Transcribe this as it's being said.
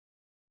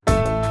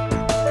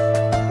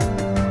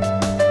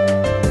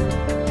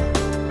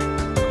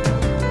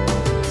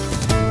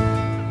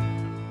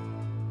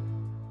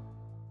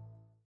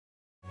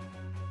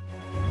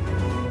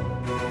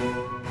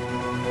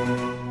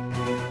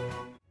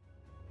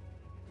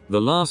The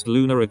last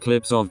lunar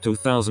eclipse of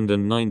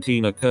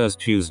 2019 occurs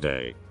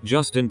Tuesday,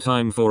 just in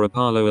time for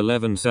Apollo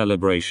 11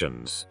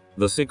 celebrations.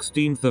 The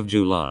 16th of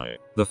July,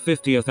 the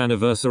 50th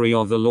anniversary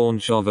of the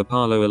launch of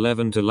Apollo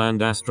 11 to land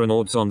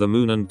astronauts on the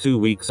moon, and 2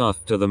 weeks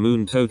after the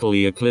moon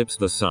totally eclipsed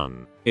the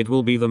sun, it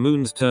will be the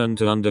moon's turn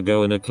to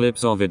undergo an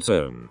eclipse of its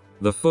own.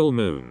 The full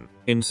moon,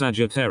 in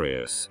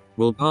Sagittarius,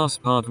 will pass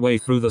partway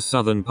through the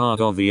southern part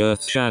of the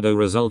Earth's shadow,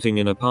 resulting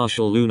in a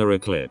partial lunar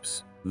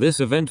eclipse.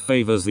 This event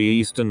favors the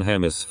Eastern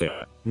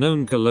Hemisphere,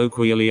 known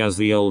colloquially as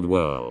the Old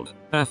World.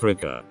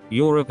 Africa,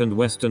 Europe and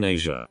Western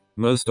Asia,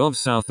 most of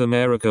South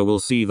America will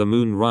see the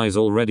moon rise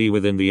already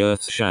within the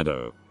Earth's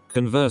shadow.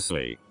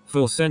 Conversely,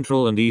 for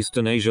Central and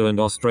Eastern Asia and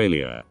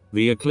Australia,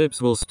 the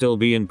eclipse will still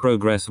be in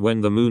progress when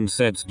the moon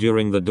sets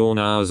during the dawn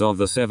hours of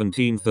the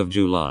 17th of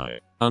July.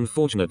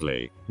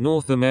 Unfortunately,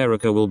 North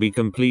America will be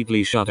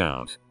completely shut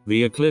out.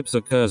 The eclipse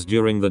occurs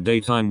during the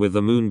daytime with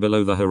the moon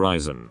below the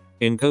horizon.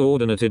 In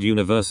Coordinated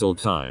Universal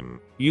Time,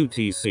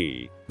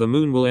 UTC, the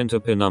moon will enter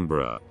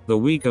penumbra, the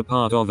weaker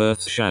part of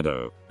Earth's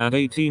shadow, at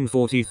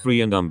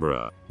 1843, and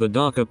umbra, the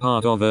darker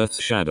part of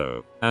Earth's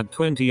shadow, at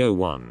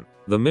 2001.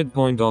 The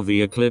midpoint of the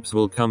eclipse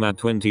will come at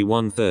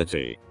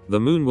 2130. The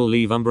moon will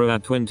leave umbra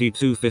at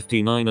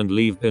 2259 and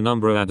leave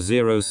penumbra at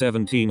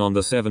 017 on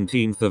the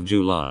 17th of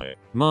July,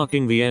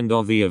 marking the end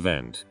of the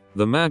event.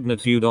 The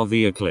magnitude of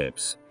the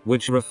eclipse,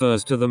 which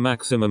refers to the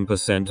maximum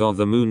percent of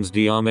the moon's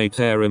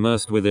diameter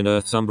immersed within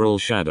Earth's umbral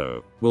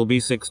shadow, will be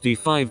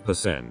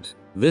 65%.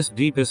 This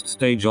deepest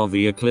stage of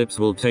the eclipse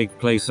will take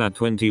place at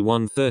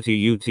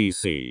 2130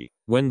 UTC,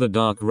 when the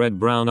dark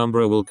red-brown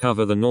umbra will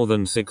cover the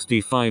northern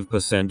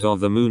 65% of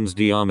the moon's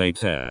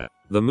diameter.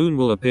 The moon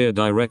will appear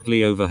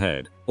directly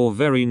overhead, or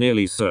very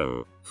nearly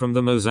so, from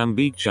the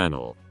Mozambique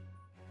Channel.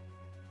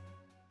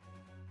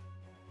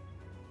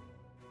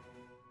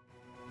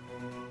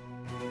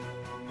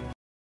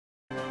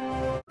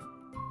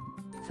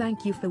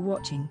 Thank you for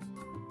watching.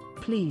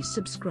 Please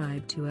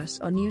subscribe to us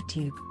on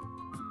YouTube.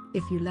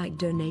 If you like,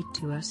 donate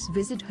to us,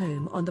 visit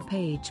home on the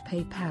page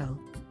PayPal.